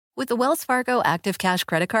With the Wells Fargo Active Cash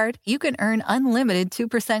Credit Card, you can earn unlimited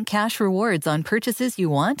 2% cash rewards on purchases you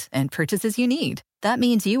want and purchases you need. That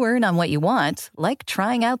means you earn on what you want, like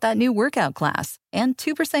trying out that new workout class, and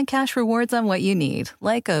 2% cash rewards on what you need,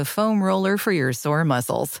 like a foam roller for your sore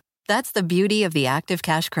muscles. That's the beauty of the Active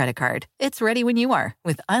Cash Credit Card. It's ready when you are,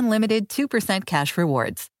 with unlimited 2% cash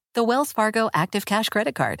rewards. The Wells Fargo Active Cash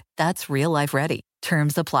Credit Card. That's real life ready.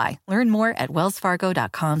 Terms apply. Learn more at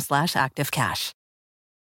wellsfargo.com/activecash.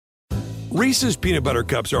 Reese's peanut butter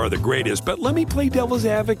cups are the greatest, but let me play devil's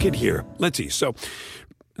advocate here. Let's see. So,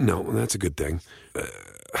 no, that's a good thing.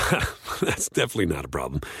 That's definitely not a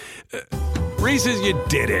problem. Reese's, you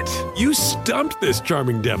did it. You stumped this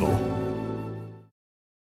charming devil.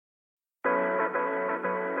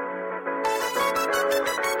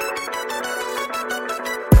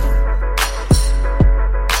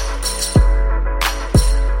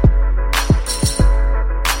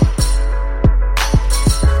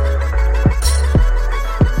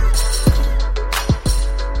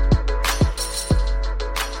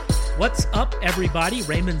 What's up, everybody?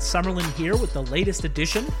 Raymond Summerlin here with the latest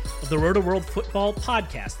edition of the Roto World Football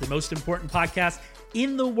Podcast, the most important podcast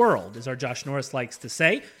in the world, as our Josh Norris likes to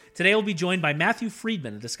say. Today, we'll be joined by Matthew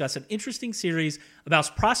Freedman to discuss an interesting series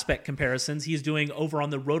about prospect comparisons he's doing over on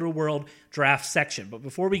the Roto World Draft section. But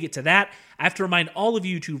before we get to that, I have to remind all of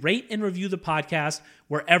you to rate and review the podcast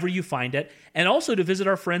wherever you find it, and also to visit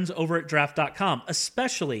our friends over at Draft.com,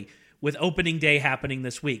 especially with opening day happening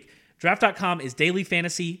this week. Draft.com is daily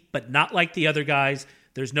fantasy, but not like the other guys.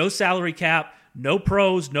 There's no salary cap, no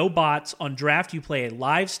pros, no bots. On Draft, you play a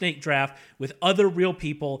live snake draft with other real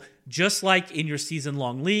people, just like in your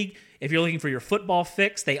season-long league. If you're looking for your football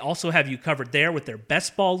fix, they also have you covered there with their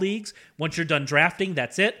best ball leagues. Once you're done drafting,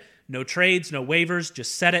 that's it. No trades, no waivers,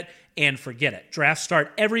 just set it and forget it. Drafts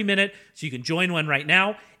start every minute, so you can join one right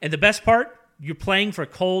now. And the best part, you're playing for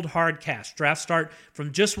cold, hard cash. Drafts start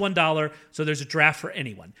from just $1, so there's a draft for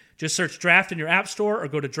anyone. Just search Draft in your app store or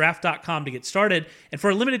go to draft.com to get started. And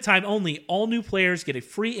for a limited time only, all new players get a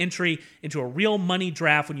free entry into a real money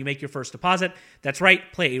draft when you make your first deposit. That's right,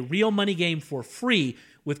 play a real money game for free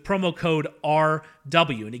with promo code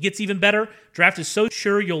RW. And it gets even better. Draft is so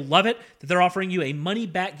sure you'll love it that they're offering you a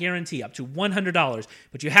money-back guarantee up to $100.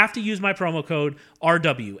 But you have to use my promo code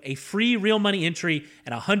RW, a free real money entry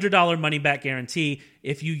and a $100 money-back guarantee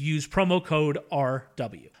if you use promo code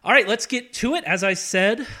RW. All right, let's get to it. As I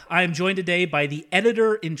said, I am joined today by the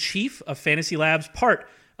editor-in-chief of Fantasy Labs, part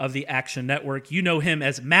of the Action Network. You know him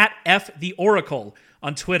as Matt F. the Oracle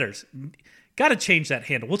on Twitter. Got to change that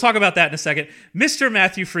handle. We'll talk about that in a second. Mr.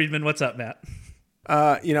 Matthew Freedman, what's up, Matt?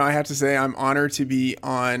 I have to say I'm honored to be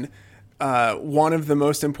on one of the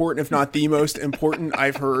most important, if not the most important,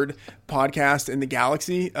 I've heard podcast in the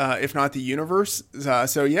galaxy, if not the universe.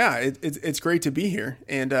 It's great to be here.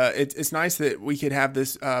 And it's nice that we could have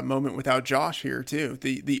this moment without Josh here, too.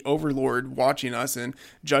 The overlord watching us and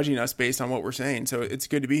judging us based on what we're saying. So it's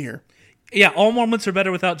good to be here. Yeah, all moments are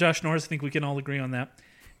better without Josh Norris. I think we can all agree on that.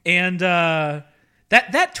 And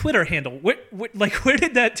that Twitter handle, where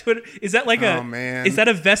did that Twitter? Is that like is that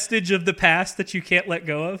a vestige of the past that you can't let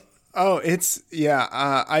go of? Oh,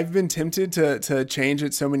 I've been tempted to change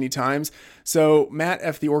it so many times. So Matt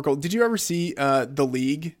F. the Oracle, did you ever see The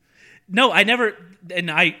League? No, I never. And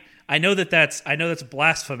I know that's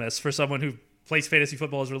blasphemous for someone who plays fantasy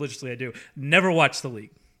football as religiously as I do. Never watched The League.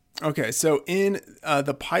 Okay, so in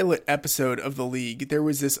the pilot episode of The League, there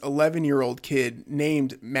was this 11-year-old kid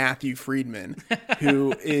named Matthew Freedman,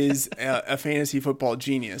 who is a fantasy football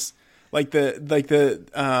genius.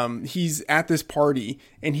 He's at this party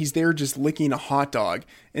and he's there just licking a hot dog,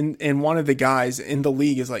 and one of the guys in the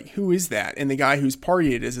league is like, "Who is that?" And the guy whose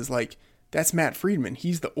party it is like, "That's Matt Freedman.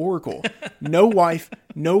 He's the Oracle. No wife,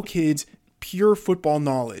 no kids, pure football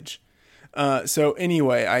knowledge." So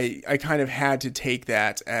anyway, I kind of had to take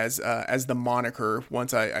that as the moniker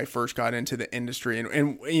once I first got into the industry.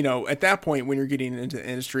 And at that point, when you're getting into the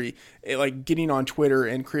industry, like getting on Twitter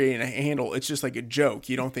and creating a handle, it's just like a joke.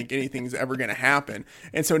 You don't think anything's ever going to happen.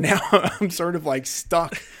 And so now I'm sort of like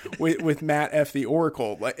stuck with Matt F. the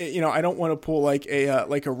Oracle. Like, I don't want to pull like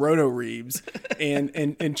a Roto Reeves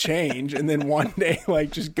and change and then one day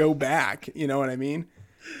like just go back. You know what I mean?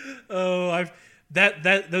 Oh,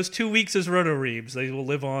 those 2 weeks as Roto Reeves, they will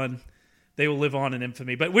live on in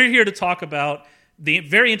infamy. But we're here to talk about the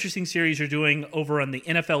very interesting series you're doing over on the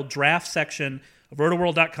NFL draft section of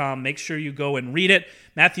rotoworld.com. Make sure you go and read it.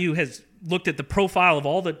 Matthew has looked at the profile of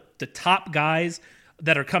all the top guys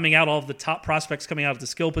that are coming out, all of the top prospects coming out of the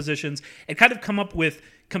skill positions, and kind of come up with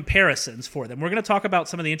comparisons for them. We're going to talk about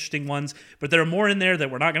some of the interesting ones, but there are more in there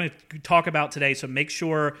that we're not going to talk about today, so make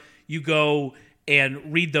sure you go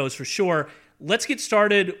and read those for sure. Let's get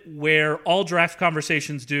started where all draft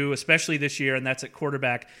conversations do, especially this year, and that's at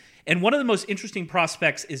quarterback. And one of the most interesting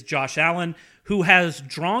prospects is Josh Allen, who has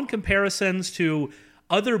drawn comparisons to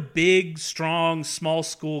other big, strong, small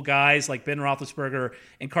school guys like Ben Roethlisberger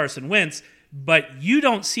and Carson Wentz, but you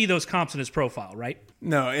don't see those comps in his profile, right?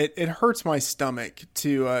 No, it hurts my stomach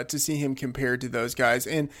to see him compared to those guys.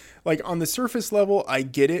 And like on the surface level, I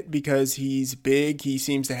get it because he's big. He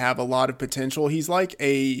seems to have a lot of potential. He's like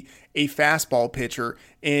a fastball pitcher.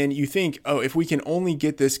 And you think, oh, if we can only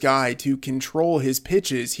get this guy to control his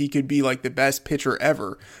pitches, he could be like the best pitcher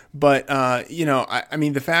ever. But, I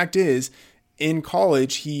mean, the fact is, in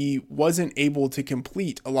college, he wasn't able to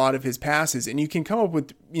complete a lot of his passes. And you can come up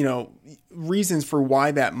with, reasons for why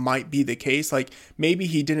that might be the case. Like maybe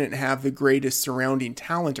he didn't have the greatest surrounding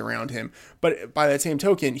talent around him, but by that same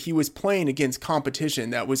token, he was playing against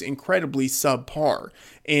competition that was incredibly subpar.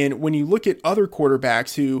 And when you look at other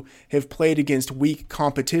quarterbacks who have played against weak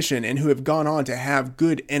competition and who have gone on to have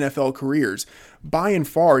good NFL careers, by and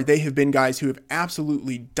far, they have been guys who have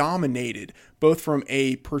absolutely dominated, both from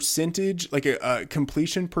a percentage, like a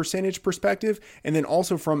completion percentage perspective, and then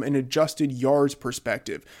also from an adjusted yards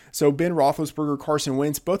perspective. So Ben Roethlisberger, Carson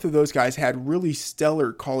Wentz, both of those guys had really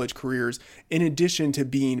stellar college careers in addition to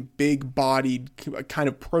being big-bodied, kind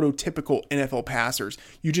of prototypical NFL passers.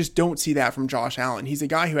 You just don't see that from Josh Allen. He's a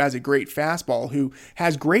guy who has a great fastball, who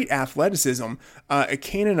has great athleticism, a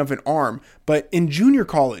cannon of an arm, but in junior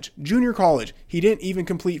college, he didn't even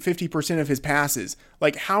complete 50% of his passes.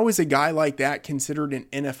 Like, how is a guy like that considered an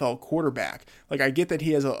NFL quarterback? Like, I get that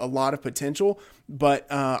he has a lot of potential, but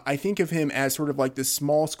I think of him as sort of like the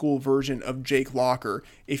small school version of Jake Locker.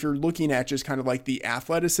 If you're looking at just kind of like the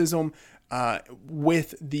athleticism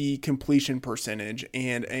with the completion percentage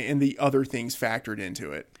and the other things factored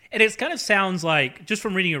into it. And it kind of sounds like, just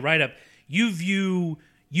from reading your write-up, you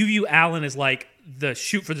view Allen as like the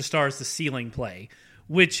shoot for the stars, the ceiling play,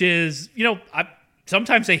 which is,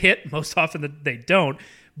 sometimes they hit, most often they don't.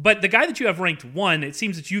 But the guy that you have ranked 1, it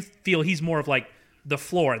seems that you feel he's more of like the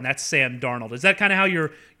floor, and that's Sam Darnold. Is that kind of how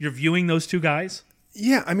you're viewing those two guys?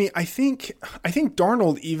 Yeah, I mean, I think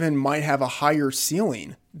Darnold even might have a higher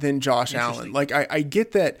ceiling than Josh Allen. Like, I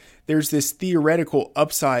get that there's this theoretical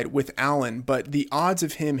upside with Allen, but the odds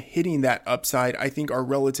of him hitting that upside, I think, are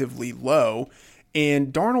relatively low.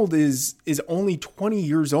 And Darnold is only 20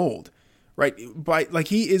 years old, right?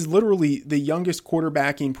 He is literally the youngest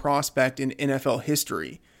quarterbacking prospect in NFL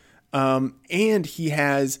history. And he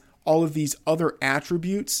has all of these other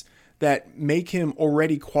attributes that make him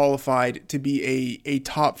already qualified to be a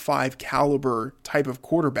top 5 caliber type of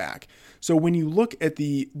quarterback. So when you look at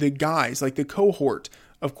the guys, like the cohort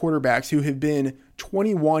of quarterbacks who have been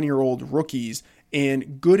 21-year-old rookies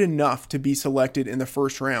and good enough to be selected in the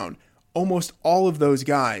first round, almost all of those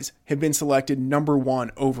guys have been selected number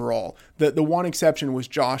 1 overall. The one exception was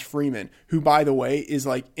Josh Freeman, who, by the way, is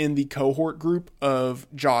like in the cohort group of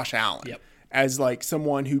Josh Allen. Yep. As like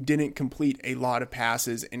someone who didn't complete a lot of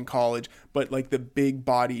passes in college, but like the big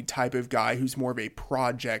body type of guy who's more of a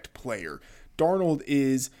project player. Darnold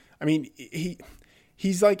is, I mean,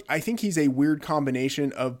 he's like, I think he's a weird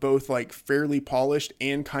combination of both like fairly polished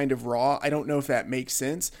and kind of raw. I don't know if that makes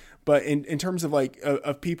sense. But in terms of like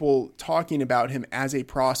of people talking about him as a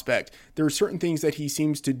prospect, there are certain things that he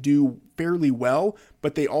seems to do fairly well,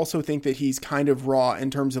 but they also think that he's kind of raw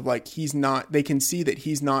in terms of like they can see that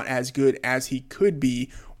he's not as good as he could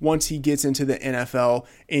be once he gets into the NFL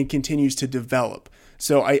and continues to develop.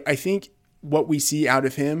 So I think what we see out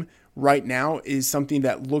of him right now is something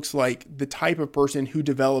that looks like the type of person who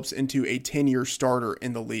develops into a 10-year starter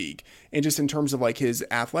in the league. And just in terms of like his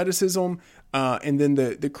athleticism, and then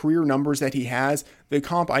the career numbers that he has, the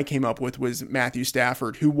comp I came up with was Matthew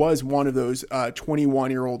Stafford, who was one of those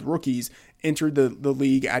 21-year-old rookies, entered the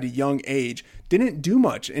league at a young age, didn't do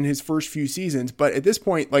much in his first few seasons, but at this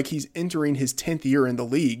point, like he's entering his 10th year in the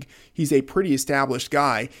league, he's a pretty established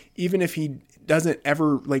guy. Even if he doesn't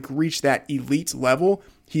ever like reach that elite level,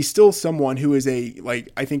 he's still someone who is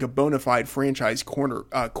I think a bona fide franchise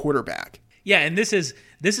quarterback. Yeah, and this is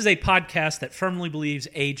a podcast that firmly believes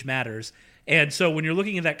age matters. And so when you're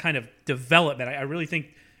looking at that kind of development, I really think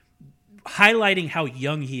highlighting how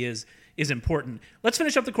young he is important. Let's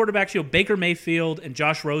finish up the quarterbacks. Baker Mayfield and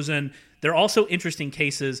Josh Rosen, they're also interesting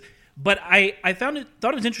cases. But I thought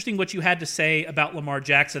it was interesting what you had to say about Lamar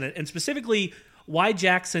Jackson, and specifically why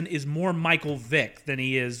Jackson is more Michael Vick than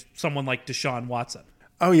he is someone like Deshaun Watson.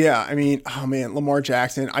 Oh, yeah. I mean, Lamar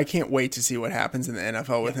Jackson, I can't wait to see what happens in the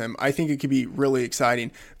NFL with him. I think it could be really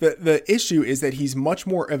exciting. The issue is that he's much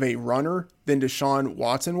more of a runner than Deshaun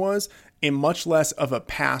Watson was and much less of a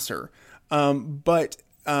passer. But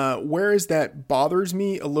whereas that bothers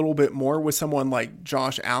me a little bit more with someone like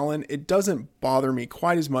Josh Allen, it doesn't bother me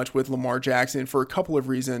quite as much with Lamar Jackson for a couple of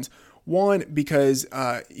reasons. One, because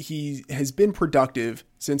he has been productive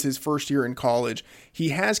since his first year in college. He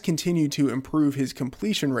has continued to improve his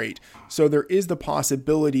completion rate. So there is the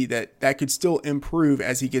possibility that that could still improve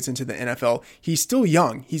as he gets into the NFL. He's still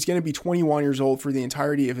young. He's going to be 21 years old for the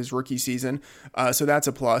entirety of his rookie season. So that's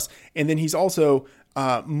a plus. And then he's also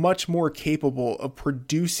much more capable of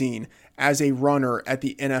producing as a runner at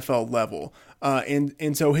the NFL level.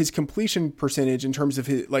 And so his completion percentage in terms of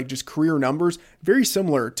his like just career numbers, very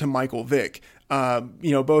similar to Michael Vick.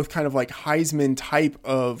 Both kind of like Heisman type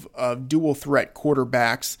of dual threat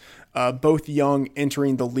quarterbacks, both young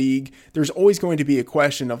entering the league. There's always going to be a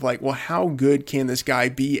question of like, well, how good can this guy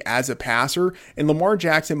be as a passer? And Lamar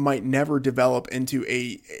Jackson might never develop into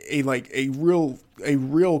a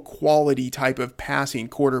real quality type of passing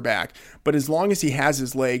quarterback. But as long as he has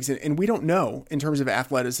his legs, and we don't know in terms of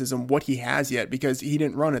athleticism what he has yet because he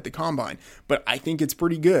didn't run at the combine, but I think it's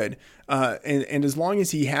pretty good. And as long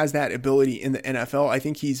as he has that ability in the NFL, I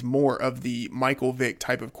think he's more of the Michael Vick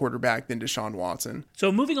type of quarterback than Deshaun Watson.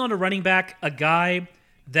 So moving on to running back, a guy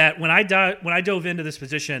that when I dove into this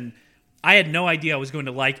position, I had no idea I was going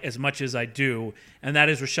to like as much as I do, and that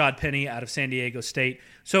is Rashad Penny out of San Diego State.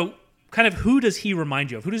 So kind of who does he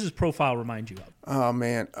remind you of? Who does his profile remind you of? Oh,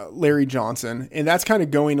 man, Larry Johnson. And that's kind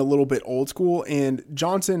of going a little bit old school. And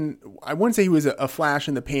Johnson, I wouldn't say he was a flash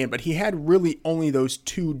in the pan, but he had really only those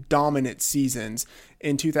two dominant seasons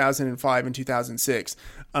in 2005 and 2006.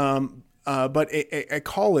 But at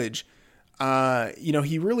college,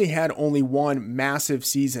 he really had only one massive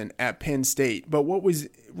season at Penn State. But what was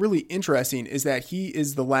really interesting is that he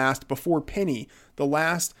is the last, before Penny, the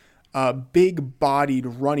last big-bodied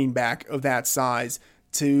running back of that size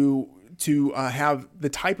to have the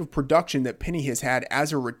type of production that Penny has had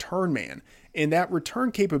as a return man. And that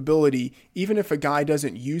return capability, even if a guy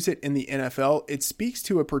doesn't use it in the NFL, it speaks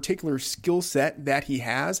to a particular skill set that he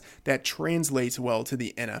has that translates well to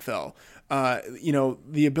the NFL.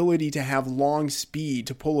 The ability to have long speed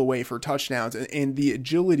to pull away for touchdowns and the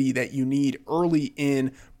agility that you need early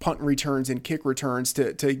in punt returns and kick returns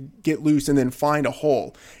to get loose and then find a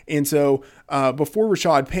hole. And so before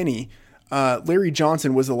Rashad Penny, Larry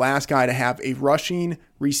Johnson was the last guy to have a rushing,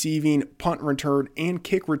 receiving, punt return, and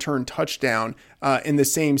kick return touchdown in the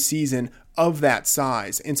same season of that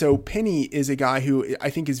size. And so Penny is a guy who I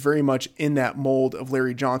think is very much in that mold of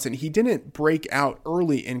Larry Johnson. He didn't break out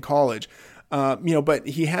early in college, but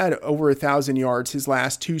he had over 1,000 yards his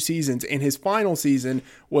last two seasons, and his final season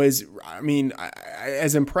was,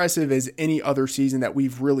 as impressive as any other season that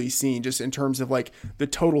we've really seen, just in terms of like the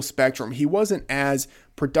total spectrum. He wasn't as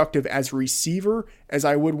productive as a receiver as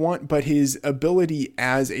I would want, but his ability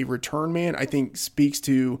as a return man, I think, speaks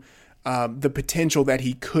to the potential that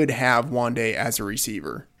he could have one day as a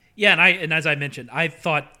receiver. Yeah, and as I mentioned, I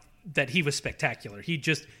thought that he was spectacular.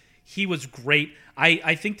 He was great.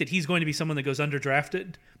 I think that he's going to be someone that goes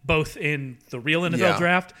underdrafted, both in the real NFL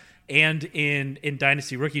draft and in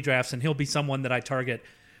dynasty rookie drafts, and he'll be someone that I target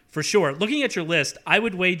for sure. Looking at your list, I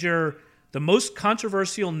would wager the most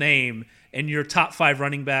controversial name in your top 5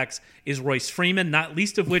 running backs is Royce Freeman, not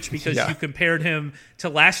least of which because you compared him to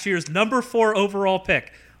last year's number 4 overall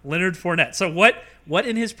pick, Leonard Fournette. So what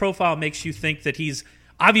in his profile makes you think that he's,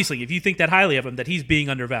 obviously, if you think that highly of him, that he's being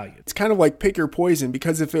undervalued? It's kind of like pick your poison,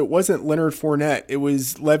 because if it wasn't Leonard Fournette, it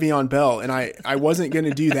was Le'Veon Bell, and I wasn't going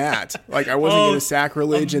to do that. Like, I wasn't going to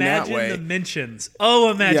sacrilege in that way. Imagine the mentions.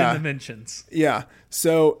 Imagine the mentions. Yeah.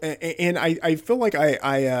 So, and I feel like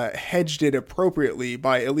I hedged it appropriately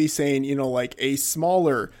by at least saying, like a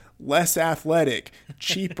smaller, less athletic,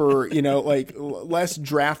 cheaper, less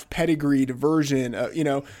draft pedigreed version,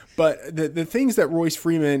 but the things that Royce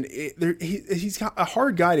Freeman, he's got a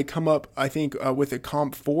hard guy to come up, I think, with a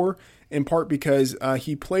comp for, in part because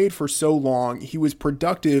he played for so long. He was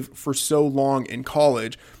productive for so long in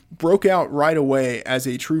college, broke out right away as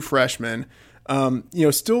a true freshman,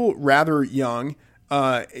 still rather young,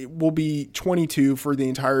 will be 22 for the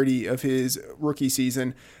entirety of his rookie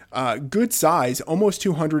season. Good size, almost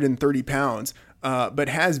 230 pounds, but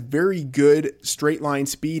has very good straight line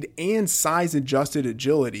speed and size adjusted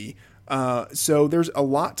agility. So there's a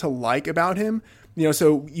lot to like about him.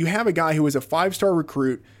 So you have a guy who was a 5-star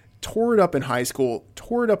recruit, tore it up in high school,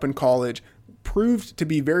 tore it up in college, proved to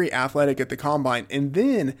be very athletic at the combine, and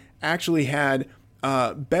then actually had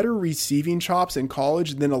better receiving chops in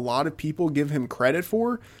college than a lot of people give him credit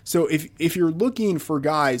for. So if you're looking for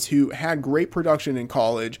guys who had great production in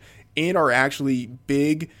college and are actually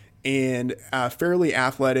big and fairly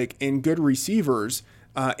athletic and good receivers,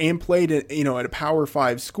 and played at, at a Power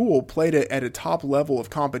 5 school, played at a top level of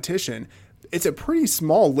competition, it's a pretty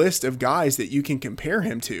small list of guys that you can compare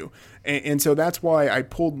him to. And so that's why I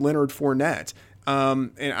pulled Leonard Fournette.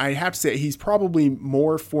 And I have to say he's probably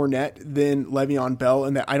more Fournette than Le'Veon Bell,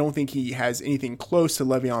 and that I don't think he has anything close to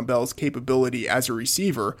Le'Veon Bell's capability as a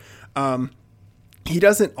receiver. He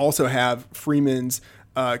doesn't also have Freeman's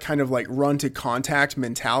kind of like run to contact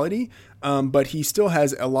mentality, but he still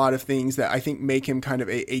has a lot of things that I think make him kind of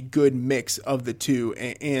a good mix of the two.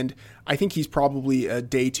 And I think he's probably a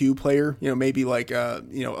day 2 player, maybe like a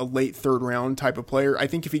late 3rd round type of player. I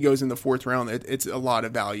think if he goes in the 4th round, it's a lot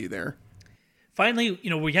of value there. Finally,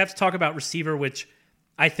 we have to talk about receiver, which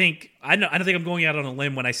I don't think I'm going out on a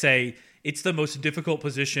limb when I say it's the most difficult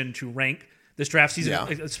position to rank this draft season,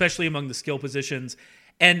 especially among the skill positions.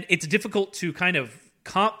 And it's difficult to kind of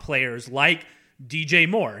comp players like DJ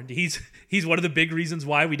Moore. He's one of the big reasons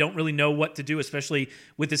why we don't really know what to do, especially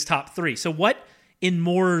with his top 3. So what in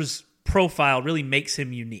Moore's profile really makes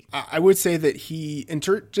him unique? I would say that he,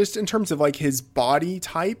 just in terms of like his body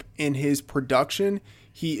type and his production,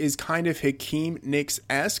 he is kind of Hakeem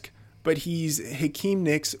Nicks-esque, but he's Hakeem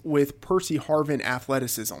Nicks with Percy Harvin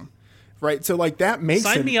athleticism, right? So like that makes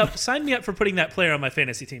Sign me up for putting that player on my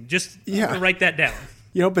fantasy team. Just write that down.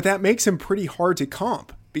 But that makes him pretty hard to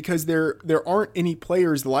comp because there aren't any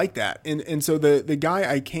players like that. And so the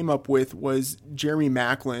guy I came up with was Jeremy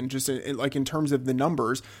Maclin, just like in terms of the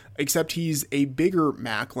numbers, except he's a bigger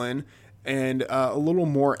Maclin and a little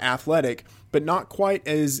more athletic, but not quite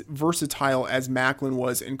as versatile as Maclin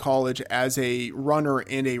was in college as a runner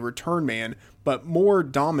and a return man, but more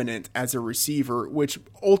dominant as a receiver, which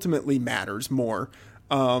ultimately matters more.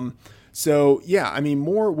 Moore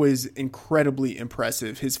was incredibly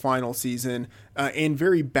impressive his final season and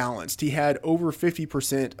very balanced. He had over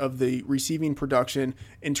 50% of the receiving production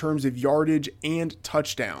in terms of yardage and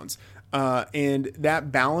touchdowns. And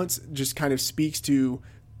that balance just kind of speaks to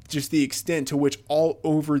just the extent to which all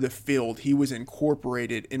over the field he was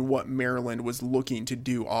incorporated in what Maryland was looking to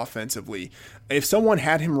do offensively. If someone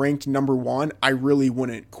had him ranked number 1, I really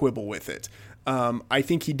wouldn't quibble with it. I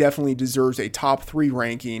think he definitely deserves a top 3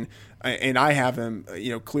 ranking, and I have him,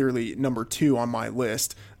 clearly number 2 on my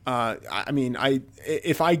list.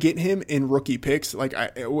 If I get him in rookie picks,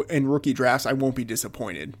 in rookie drafts, I won't be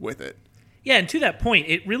disappointed with it. Yeah, and to that point,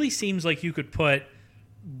 it really seems like you could put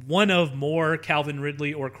one of Moore, Calvin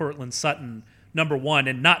Ridley, or Courtland Sutton number 1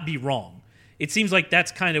 and not be wrong. It seems like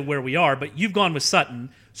that's kind of where we are, but you've gone with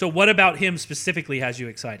Sutton. So what about him specifically has you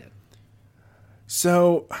excited?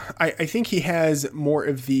 So I think he has more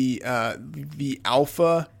of the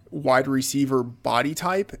alpha wide receiver body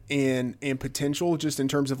type and potential, just in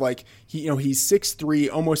terms of like he's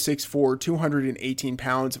 6'3", almost 6'4", 218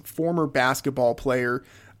 pounds, former basketball player,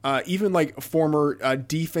 even like a former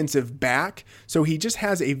defensive back. So he just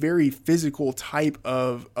has a very physical type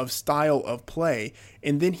of style of play.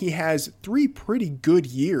 And then he has 3 pretty good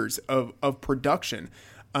years of production.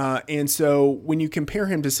 And so when you compare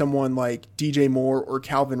him to someone like DJ Moore or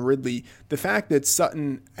Calvin Ridley, the fact that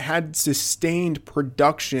Sutton had sustained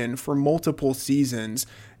production for multiple seasons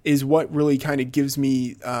is what really kind of gives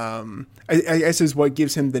me, I guess is what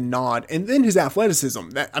gives him the nod. And then his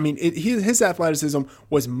athleticism, his athleticism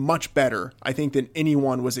was much better, I think, than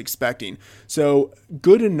anyone was expecting. So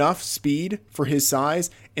good enough speed for his size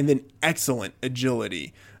and then excellent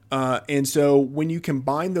agility. And so when you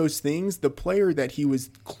combine those things, the player that he was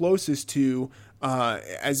closest to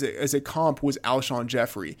as a comp was Alshon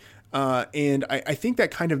Jeffrey. And I think that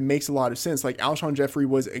kind of makes a lot of sense. Like Alshon Jeffrey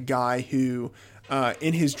was a guy who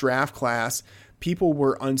in his draft class people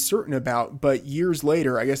were uncertain about, but years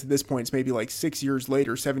later, I guess at this point it's maybe like 7 years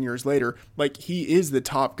later, like he is the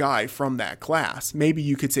top guy from that class. Maybe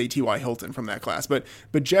you could say T.Y. Hilton from that class, but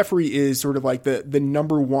Jeffrey is sort of like the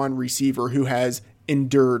number 1 receiver who has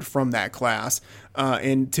endured from that class.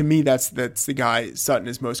 And to me, that's the guy Sutton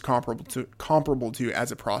is most comparable to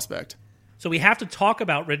as a prospect. So we have to talk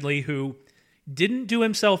about Ridley, who didn't do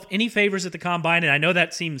himself any favors at the combine. And I know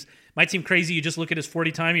that might seem crazy. You just look at his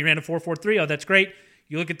 40 time. He ran a 4.43. Oh, that's great.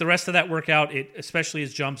 You look at the rest of that workout, especially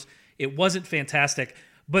his jumps, it wasn't fantastic.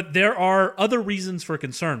 But there are other reasons for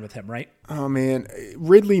concern with him, right? Oh, man.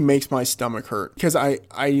 Ridley makes my stomach hurt because I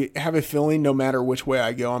have a feeling no matter which way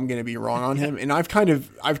I go, I'm going to be wrong on him. And I've kind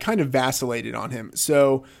of vacillated on him.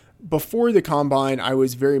 So before the combine, I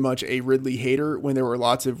was very much a Ridley hater when there were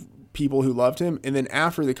lots of people who loved him. And then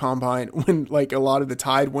after the combine, when like a lot of the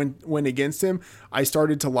tide went against him, I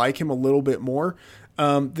started to like him a little bit more.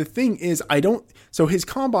 The thing is, so his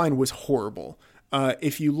combine was horrible.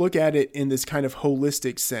 If you look at it in this kind of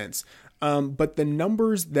holistic sense. But the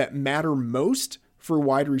numbers that matter most for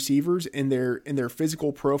wide receivers in their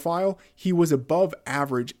physical profile, he was above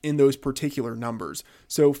average in those particular numbers.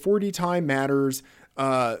 So 40 time matters,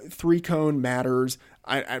 3-cone matters,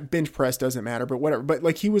 bench press doesn't matter, but whatever. But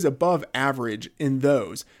like he was above average in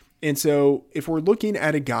those. And so if we're looking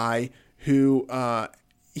at a guy who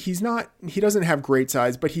he doesn't have great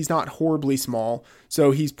size, but he's not horribly small.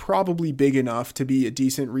 So he's probably big enough to be a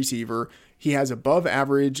decent receiver. He has above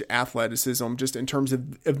average athleticism just in terms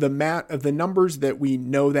of the numbers that we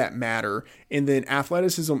know that matter. And then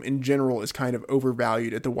athleticism in general is kind of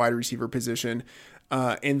overvalued at the wide receiver position.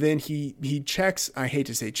 And then he checks, I hate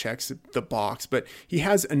to say checks the box, but he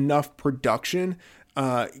has enough production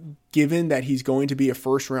given that he's going to be a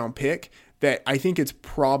first round pick that I think it's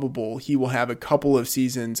probable he will have a couple of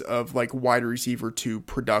seasons of like wide receiver 2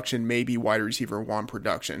 production, maybe wide receiver 1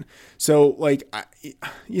 production. So like,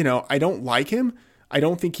 I don't like him. I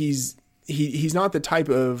don't think he's not the type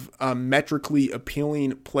of metrically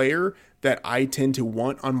appealing player that I tend to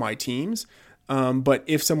want on my teams. But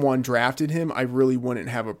if someone drafted him, I really wouldn't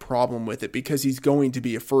have a problem with it because he's going to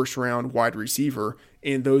be a first round wide receiver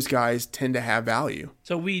and those guys tend to have value.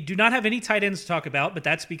 So we do not have any tight ends to talk about, but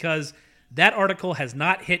that's because that article has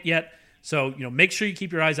not hit yet. So, make sure you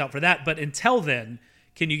keep your eyes out for that. But until then,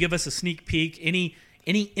 can you give us a sneak peek? Any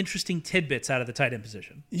interesting tidbits out of the tight end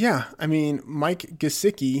position? Yeah. I mean, Mike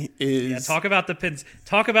Gesicki is... Yeah, talk about the pins.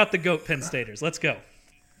 Talk about the GOAT Penn Staters. Let's go.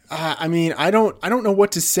 I mean, I don't know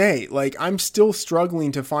what to say. Like, I'm still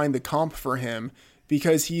struggling to find the comp for him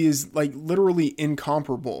because he is like literally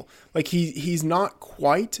incomparable. Like he's not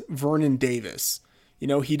quite Vernon Davis.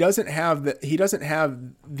 He doesn't have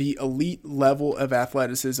the elite level of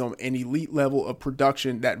athleticism and elite level of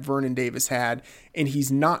production that Vernon Davis had, and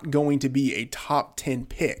he's not going to be a top 10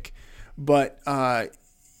 pick. But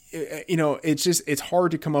it's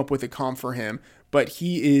hard to come up with a comp for him. But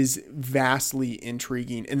he is vastly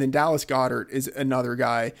intriguing. And then Dallas Goedert is another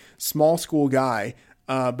guy, small school guy,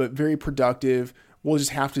 but very productive. We'll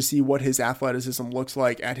just have to see what his athleticism looks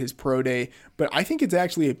like at his pro day. But I think it's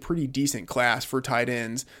actually a pretty decent class for tight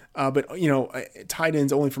ends. But tight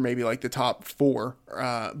ends only for maybe like the top 4.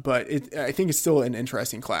 But I think it's still an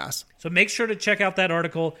interesting class. So make sure to check out that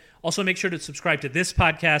article. Also make sure to subscribe to this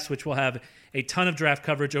podcast, which will have a ton of draft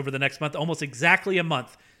coverage over the next month, almost exactly a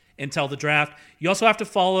month until the draft. You also have to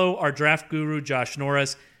follow our draft guru, Josh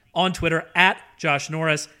Norris, on Twitter,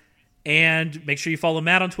 @JoshNorris. And make sure you follow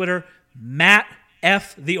Matt on Twitter, Matt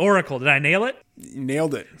F. the Oracle. Did I nail it?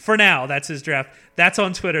 Nailed it. For now, that's his draft. That's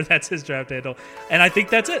on Twitter. That's his draft handle. And I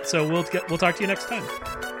think that's it. So we'll talk to you next time.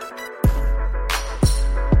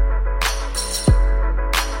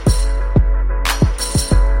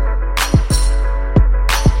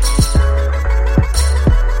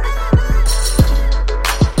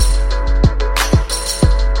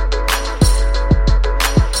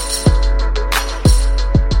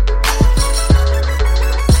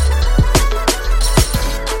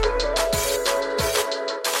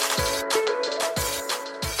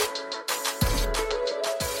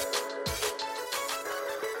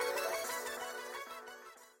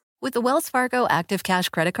 With the Wells Fargo Active Cash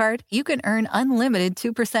Credit Card, you can earn unlimited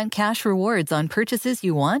 2% cash rewards on purchases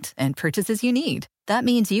you want and purchases you need. That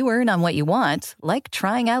means you earn on what you want, like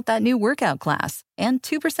trying out that new workout class, and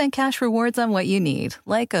 2% cash rewards on what you need,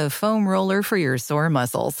 like a foam roller for your sore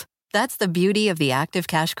muscles. That's the beauty of the Active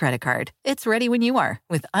Cash Credit Card. It's ready when you are,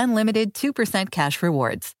 with unlimited 2% cash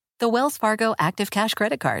rewards. The Wells Fargo Active Cash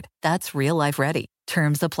Credit Card. That's real life ready.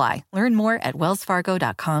 Terms apply. Learn more at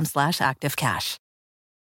wellsfargo.com/activecash.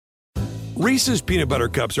 Reese's peanut butter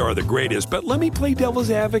cups are the greatest, but let me play devil's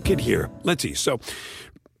advocate here. Let's see. So,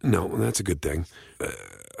 no, that's a good thing.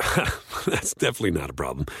 That's definitely not a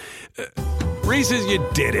problem. Reese's, you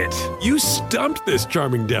did it. You stumped this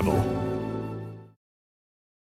charming devil.